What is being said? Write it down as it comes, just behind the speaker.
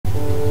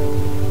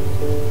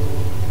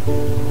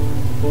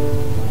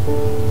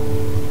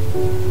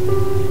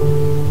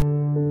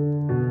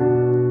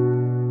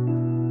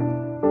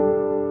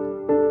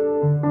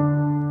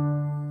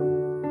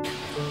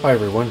Hi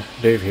everyone,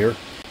 Dave here.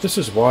 This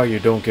is why you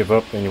don't give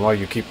up and why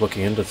you keep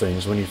looking into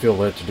things when you feel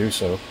led to do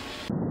so.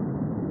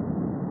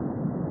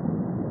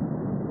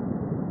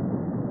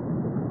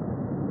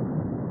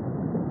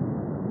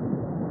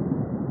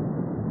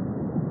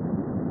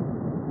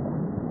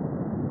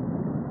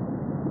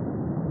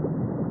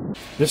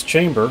 This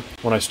chamber,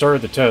 when I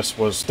started the test,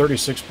 was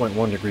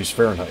 36.1 degrees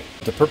Fahrenheit.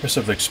 The purpose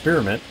of the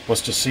experiment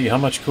was to see how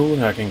much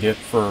cooling I can get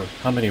for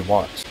how many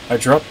watts. I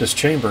dropped this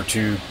chamber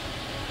to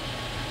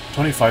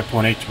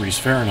 25.8 degrees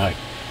Fahrenheit,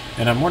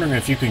 and I'm wondering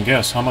if you can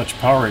guess how much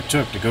power it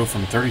took to go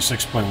from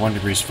 36.1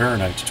 degrees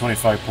Fahrenheit to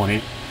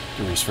 25.8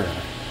 degrees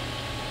Fahrenheit.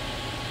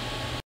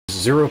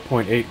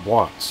 0.8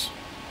 watts,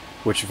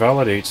 which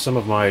validates some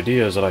of my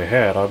ideas that I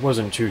had. I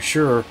wasn't too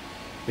sure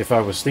if I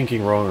was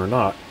thinking wrong or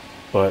not,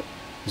 but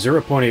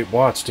 0.8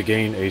 watts to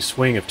gain a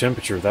swing of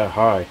temperature that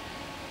high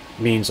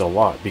means a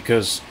lot,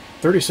 because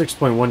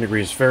 36.1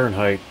 degrees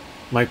Fahrenheit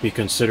might be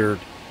considered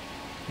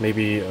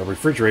maybe a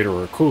refrigerator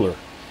or a cooler,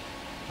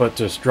 but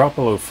to drop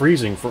below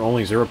freezing for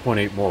only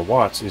 0.8 more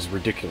watts is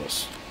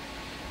ridiculous.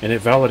 And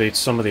it validates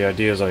some of the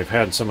ideas I've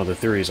had and some of the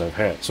theories I've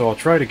had. So I'll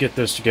try to get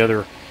this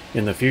together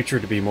in the future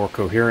to be more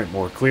coherent,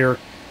 more clear,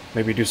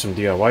 maybe do some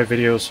DIY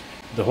videos.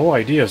 The whole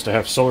idea is to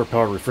have solar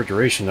powered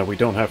refrigeration, that we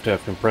don't have to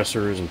have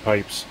compressors and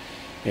pipes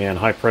and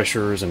high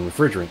pressures and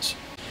refrigerants.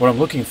 What I'm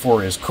looking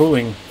for is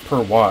cooling per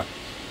watt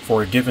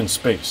for a given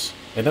space.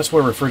 And that's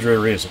what a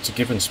refrigerator is. It's a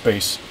given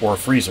space, or a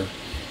freezer.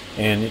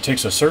 And it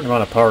takes a certain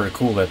amount of power to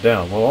cool that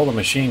down. Well, all the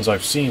machines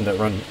I've seen that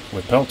run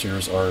with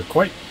Peltiers are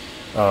quite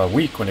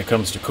weak when it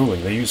comes to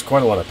cooling. They use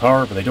quite a lot of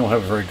power, but they don't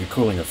have a very good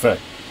cooling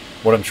effect.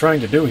 What I'm trying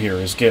to do here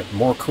is get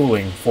more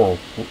cooling for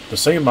the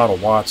same amount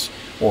of watts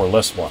or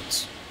less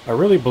watts. I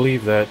really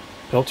believe that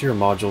Peltier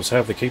modules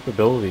have the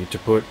capability to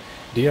put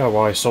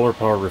DIY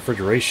solar-powered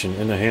refrigeration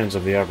in the hands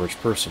of the average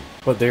person,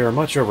 but they are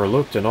much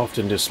overlooked and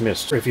often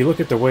dismissed. If you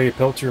look at the way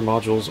Peltier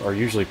modules are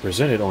usually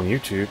presented on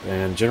YouTube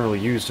and generally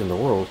used in the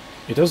world,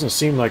 it doesn't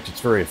seem like it's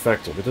very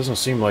effective. It doesn't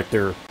seem like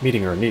they're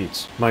meeting our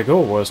needs. My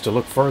goal was to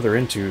look farther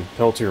into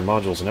Peltier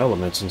modules and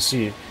elements and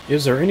see,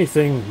 is there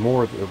anything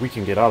more that we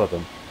can get out of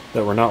them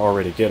that we're not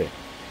already getting?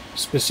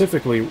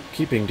 Specifically,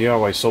 keeping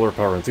DIY solar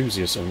power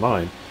enthusiasts in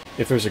mind,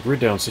 if there's a grid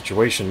down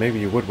situation, maybe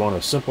you would want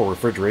a simple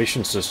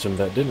refrigeration system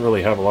that didn't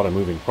really have a lot of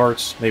moving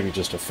parts, maybe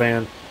just a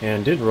fan,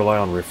 and didn't rely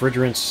on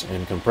refrigerants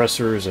and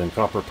compressors and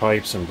copper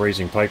pipes and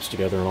brazing pipes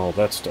together and all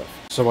that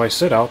stuff. So I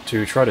set out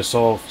to try to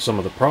solve some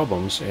of the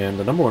problems, and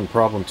the number one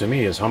problem to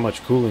me is how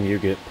much cooling you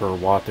get per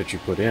watt that you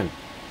put in.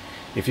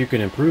 If you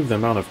can improve the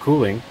amount of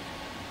cooling,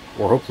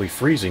 or hopefully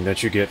freezing,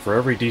 that you get for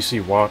every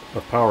DC watt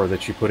of power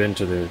that you put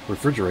into the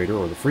refrigerator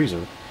or the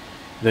freezer,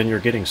 then you're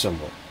getting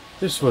somewhere.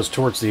 This was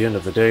towards the end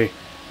of the day.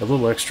 A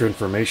little extra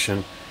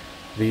information.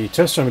 The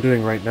test I'm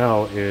doing right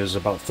now is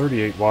about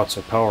 38 watts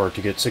of power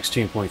to get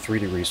 16.3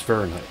 degrees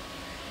Fahrenheit.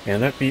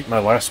 And that beat my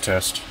last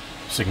test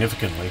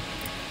significantly,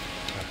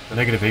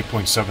 negative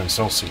 8.7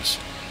 Celsius.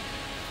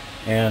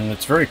 And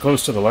it's very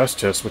close to the last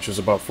test, which was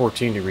about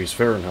 14 degrees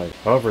Fahrenheit.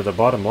 However, the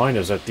bottom line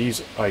is that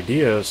these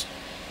ideas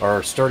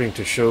are starting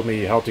to show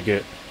me how to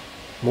get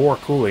more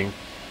cooling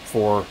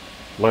for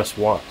less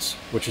watts,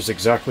 which is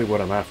exactly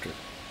what I'm after.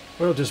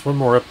 Well, just one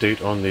more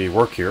update on the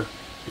work here.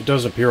 It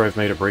does appear I've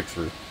made a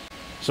breakthrough.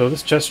 So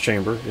this test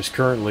chamber is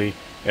currently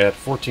at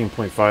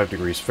 14.5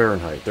 degrees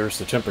Fahrenheit. There's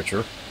the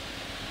temperature.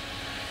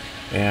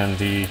 And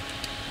the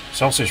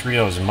Celsius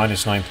readout is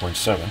minus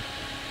 9.7.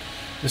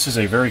 This is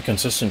a very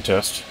consistent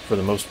test for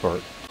the most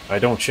part. I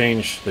don't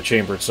change the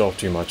chamber itself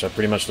too much. I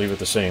pretty much leave it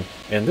the same.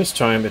 And this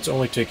time it's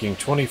only taking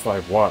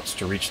 25 watts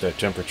to reach that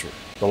temperature.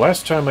 The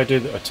last time I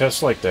did a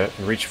test like that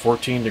and reached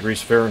 14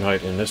 degrees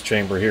Fahrenheit in this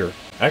chamber here,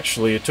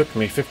 actually it took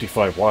me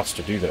 55 watts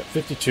to do that.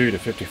 52 to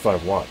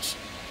 55 watts.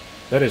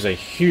 That is a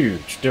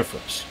huge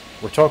difference.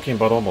 We're talking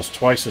about almost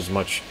twice as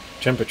much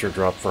temperature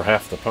drop for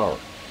half the power.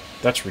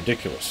 That's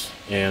ridiculous.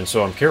 And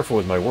so I'm careful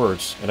with my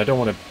words, and I don't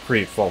want to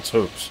create false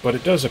hopes. But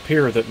it does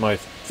appear that my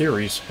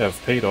theories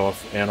have paid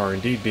off and are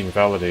indeed being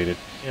validated,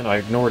 and I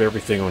ignored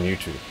everything on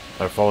YouTube.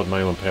 I followed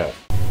my own path.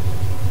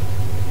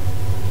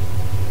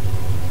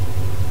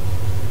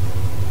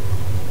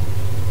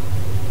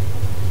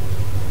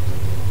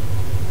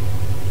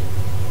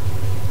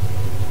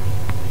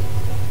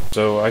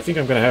 So I think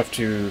I'm going to have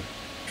to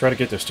try to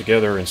get this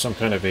together in some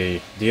kind of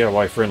a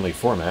DIY friendly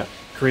format,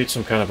 create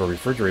some kind of a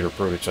refrigerator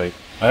prototype.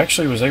 I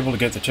actually was able to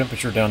get the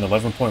temperature down to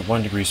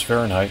 11.1 degrees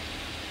Fahrenheit,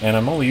 and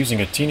I'm only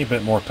using a teeny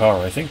bit more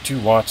power. I think 2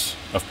 watts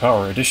of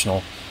power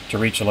additional to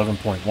reach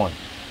 11.1.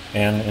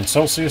 And in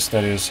Celsius,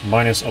 that is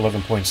minus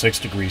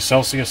 11.6 degrees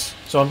Celsius.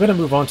 So I'm going to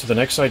move on to the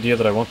next idea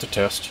that I want to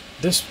test.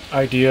 This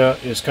idea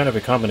is kind of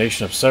a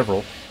combination of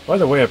several. By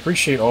the way, I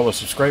appreciate all the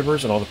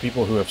subscribers and all the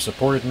people who have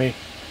supported me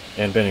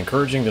and been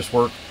encouraging this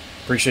work.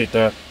 Appreciate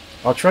that.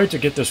 I'll try to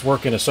get this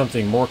work into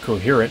something more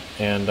coherent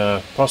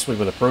and possibly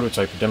with a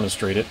prototype to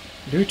demonstrate it.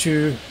 Due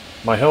to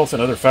my health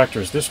and other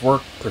factors, this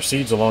work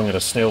proceeds along at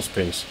a snail's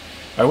pace.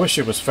 I wish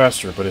it was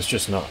faster, but it's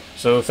just not.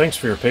 So thanks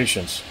for your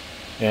patience,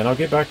 and I'll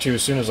get back to you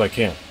as soon as I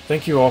can.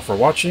 Thank you all for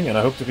watching, and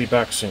I hope to be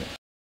back soon.